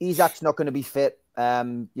 Isaac's not going to be fit.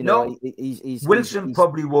 He's Wilson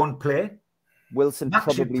probably won't play. Wilson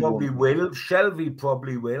probably will. Shelvey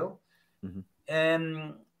probably will.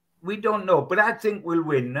 Mm-hmm. We don't know, but I think we'll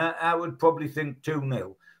win. I would probably think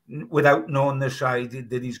 2-0 without knowing the side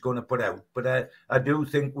that he's going to put out. But I do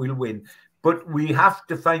think we'll win. But we have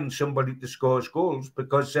to find somebody to score goals,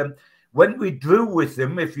 because when we drew with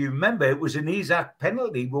them, if you remember, it was an Isaac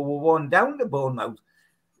penalty. We were 1 down to Bournemouth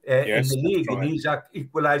in the league, and Isaac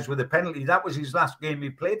equalised with a penalty. That was his last game he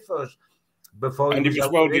played for us. Before, and it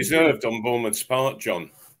was well deserved on Bournemouth's part,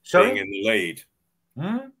 John. Being in the lead,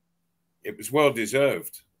 it was well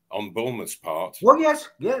deserved on Bournemouth's part. Well, yes,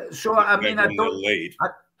 yeah. So I mean,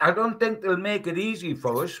 I don't think they'll make it easy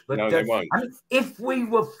for us. But no, they won't. I mean,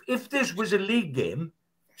 if this was a league game,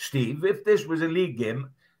 Steve, if this was a league game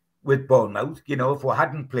with Bournemouth, if we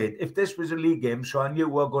hadn't played, if this was a league game, so I knew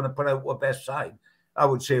we were going to put out our best side, I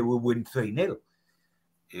would say we'll win 3-0.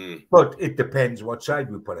 But it depends what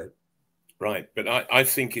side we put out. Right, but I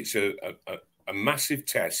think it's a massive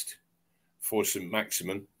test for St.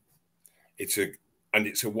 Maximin. It's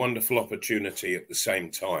a wonderful opportunity at the same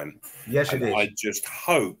time. Yes, it is. I just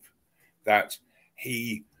hope that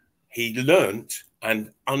he learnt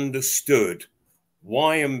and understood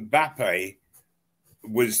why Mbappe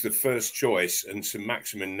was the first choice and St.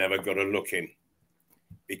 Maximin never got a look in.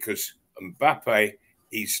 Because Mbappe,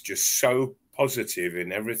 he's just so positive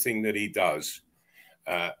in everything that he does.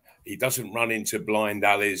 He doesn't run into blind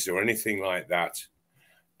alleys or anything like that.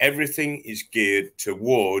 Everything is geared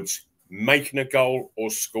towards making a goal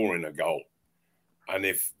or scoring a goal. And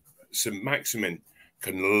if St. Maximin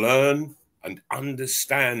can learn and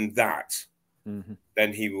understand that,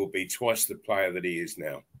 then he will be twice the player that he is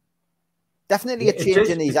now. Definitely a change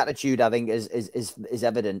in his attitude, I think, is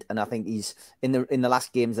evident, and I think he's in the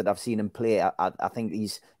last games that I've seen him play. I think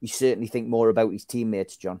he certainly think more about his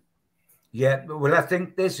teammates, John. Yeah, well, I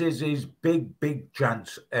think this is his big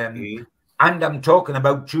chance, and I'm talking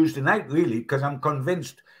about Tuesday night really, because I'm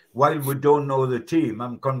convinced. While we don't know the team,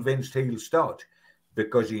 I'm convinced he'll start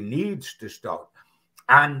because he needs to start,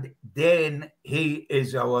 and then he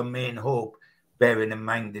is our main hope. Bearing in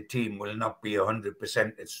mind the team will not be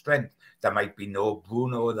 100% at strength. There might be no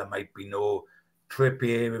Bruno, there might be no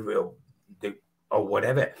Trippier or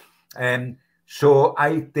whatever. So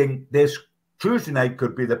I think this Tuesday night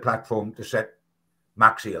could be the platform to set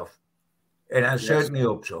Maxi off. And I certainly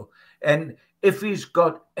hope so. And if he's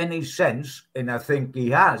got any sense, and I think he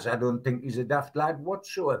has, I don't think he's a daft lad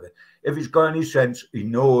whatsoever. If he's got any sense, he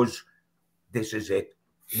knows this is it.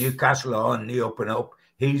 Newcastle are on the up and up.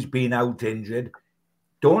 He's been out injured.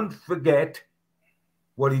 Don't forget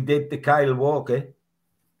what he did to Kyle Walker.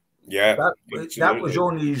 Yeah. That was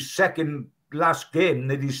only his second last game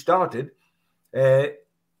that he started.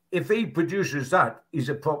 If he produces that, he's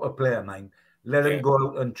a proper player, man. Let him go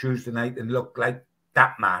out on Tuesday night and look like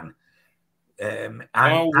that man. And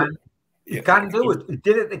he yeah, can do it. He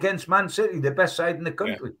did it against Man City, the best side in the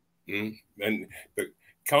country. Yeah. But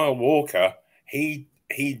Kyle Walker, he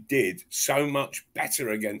did so much better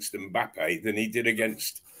against Mbappe than he did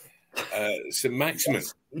against St. Maximin.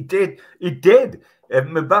 Yes, he did. He did.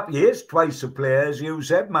 Mbappe is twice a player, as you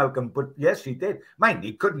said, Malcolm. But yes, he did. Mind,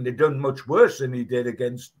 he couldn't have done much worse than he did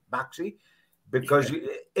against Maxi, because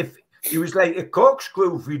if he was like a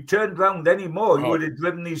corkscrew, if he turned round anymore, he would have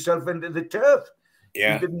driven himself into the turf.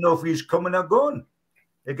 Yeah. He didn't know if he's coming or going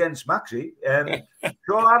against Maxi.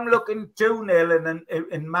 So I'm looking 2-0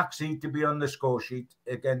 in Maxi to be on the score sheet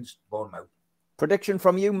against Bournemouth. Prediction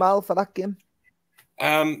from you, Mal, for that game?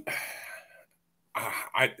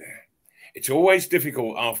 It's always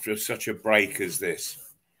difficult after such a break as this,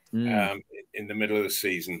 in the middle of the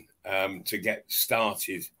season, to get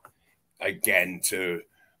started again, to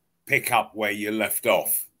pick up where you left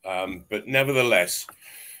off. But nevertheless,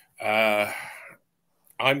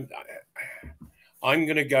 I'm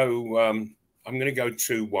going to go. I'm going to go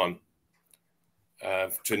 2-1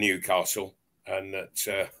 to Newcastle, and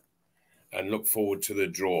look forward to the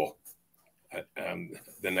draw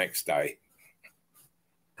the next day.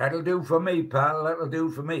 That'll do for me, pal. That'll do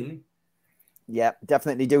for me. Yeah,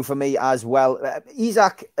 definitely do for me as well.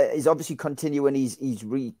 Isak is obviously continuing his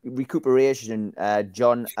recuperation,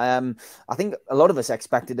 John. I think a lot of us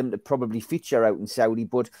expected him to probably feature out in Saudi,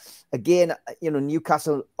 but again,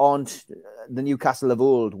 Newcastle aren't the Newcastle of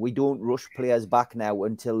old. We don't rush players back now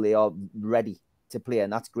until they are ready to play,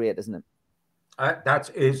 and that's great, isn't it? That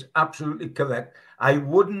is absolutely correct. I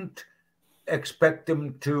wouldn't expect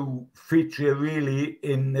him to feature really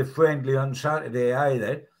in the friendly on Saturday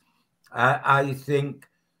either. I think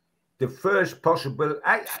the first possible...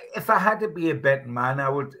 if I had to be a betting man, I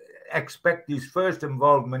would expect his first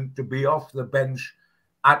involvement to be off the bench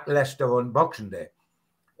at Leicester on Boxing Day,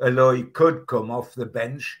 although he could come off the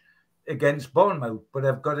bench against Bournemouth. But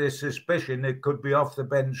I've got a suspicion it could be off the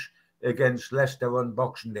bench against Leicester on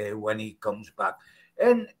Boxing Day when he comes back.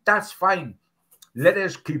 And that's fine. Let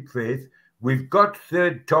us keep faith. We've got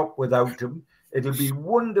third top without him. It'll be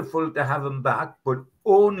wonderful to have him back, but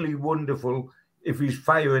only wonderful if he's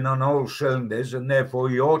firing on all cylinders, and therefore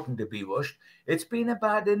he oughtn't to be rushed. It's been a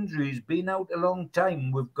bad injury. He's been out a long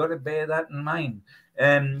time. We've got to bear that in mind.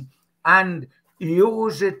 And he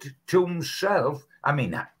owes it to himself. I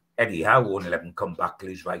mean, Eddie Howe won't let him come back till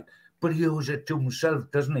he's right, but he owes it to himself,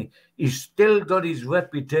 doesn't he? He's still got his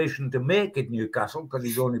reputation to make at Newcastle because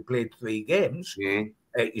he's only played 3 games. Mm.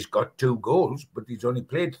 He's got 2 goals, but he's only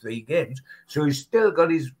played 3 games. So he's still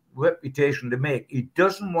got his reputation to make. He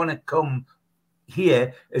doesn't want to come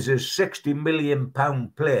here as a £60 million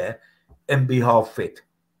player and be half fit.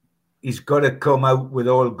 He's got to come out with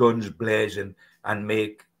all guns blazing and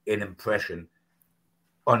make an impression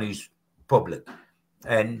on his public.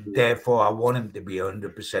 And therefore, I want him to be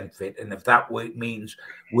 100% fit. And if that means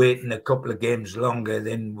waiting a couple of games longer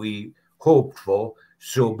than we hoped for,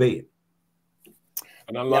 so be it.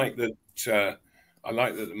 And I like that. I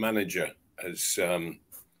like that the manager has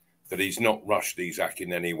that he's not rushed Isak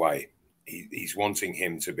in any way. He's wanting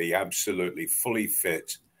him to be absolutely fully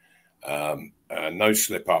fit, no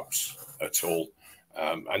slip ups at all,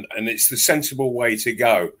 and it's the sensible way to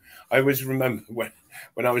go. I always remember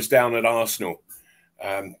when I was down at Arsenal,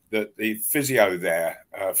 that the physio there,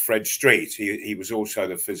 Fred Street, he was also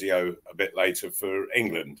the physio a bit later for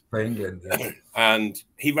England. For England, yeah. And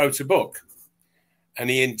he wrote a book. And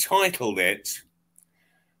he entitled it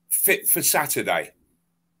Fit for Saturday,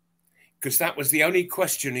 because that was the only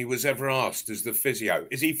question he was ever asked as the physio.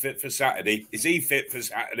 Is he fit for Saturday? Is he fit for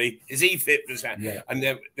Saturday? Is he fit for Saturday? Yeah.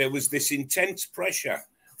 And there was this intense pressure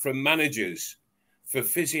from managers for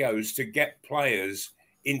physios to get players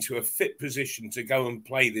into a fit position to go and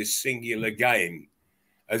play this singular game,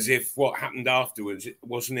 as if what happened afterwards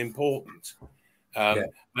wasn't important.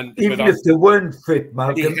 Even if they weren't fit,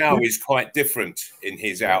 Malcolm. Eddie Howe is quite different in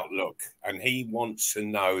his outlook, and he wants to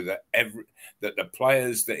know that that the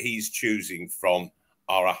players that he's choosing from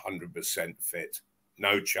are 100% fit.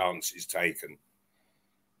 No chance is taken.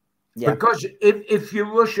 Yeah. Because if you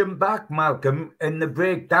rush him back, Malcolm, and they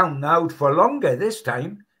break down, they're out for longer this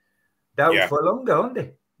time. They're out for longer, aren't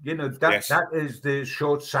they? That is the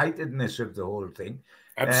short-sightedness of the whole thing.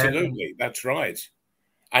 Absolutely, that's right.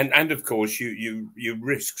 And of course, you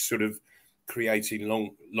risk sort of creating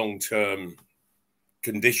long-term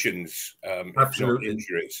conditions, if not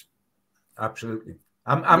injuries. Absolutely.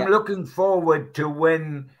 I'm looking forward to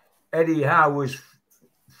when Eddie Howe is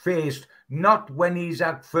faced, not when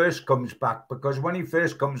Isak first comes back, because when he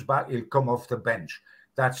first comes back, he'll come off the bench.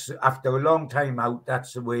 That's after a long time out.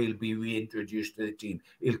 That's the way he'll be reintroduced to the team.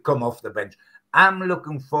 He'll come off the bench. I'm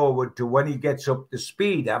looking forward to when he gets up to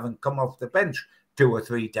speed, having come off the bench 2 or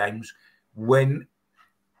 3 times, when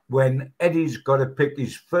Eddie's got to pick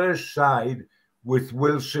his first side with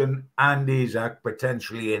Wilson and Isak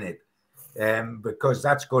potentially in it, because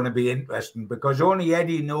that's going to be interesting, because only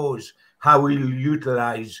Eddie knows how he'll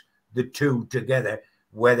utilise the two together,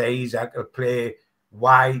 whether Isak will play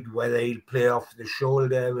wide, whether he'll play off the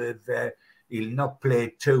shoulder, he'll not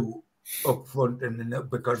play 2 up front, and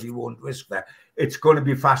because he won't risk that. It's going to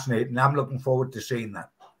be fascinating. I'm looking forward to seeing that.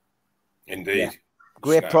 Indeed. Yeah.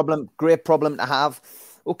 Great problem to have.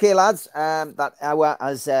 Okay, lads, that hour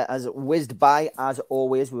has whizzed by as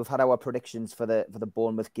always. We've had our predictions for the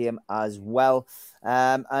Bournemouth game as well,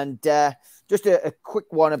 and just a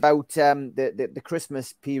quick one about the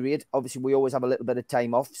Christmas period. Obviously, we always have a little bit of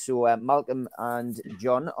time off, so Malcolm and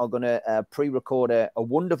John are going to pre-record a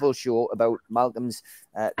wonderful show about Malcolm's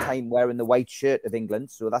time wearing the white shirt of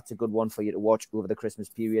England. So that's a good one for you to watch over the Christmas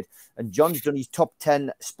period. And John's done his top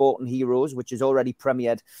 10 sporting heroes, which is already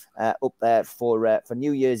premiered up there for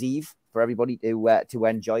New Year's Eve for everybody to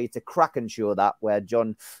enjoy. It's a cracking show, that, where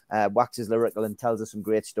John waxes lyrical and tells us some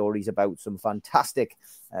great stories about some fantastic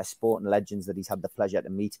sporting legends that he's had the pleasure to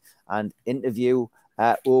meet and interview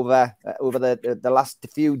over the last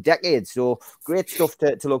few decades. So great stuff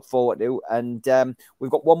to look forward to. And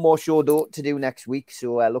we've got one more show though to do next week,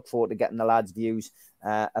 so I look forward to getting the lads' views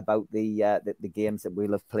about the games that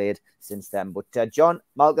we'll have played since then. But John,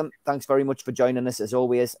 Malcolm, thanks very much for joining us as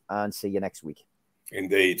always, and see you next week.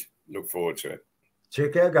 Indeed. Look forward to it.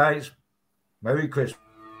 Take care, guys. Merry Christmas.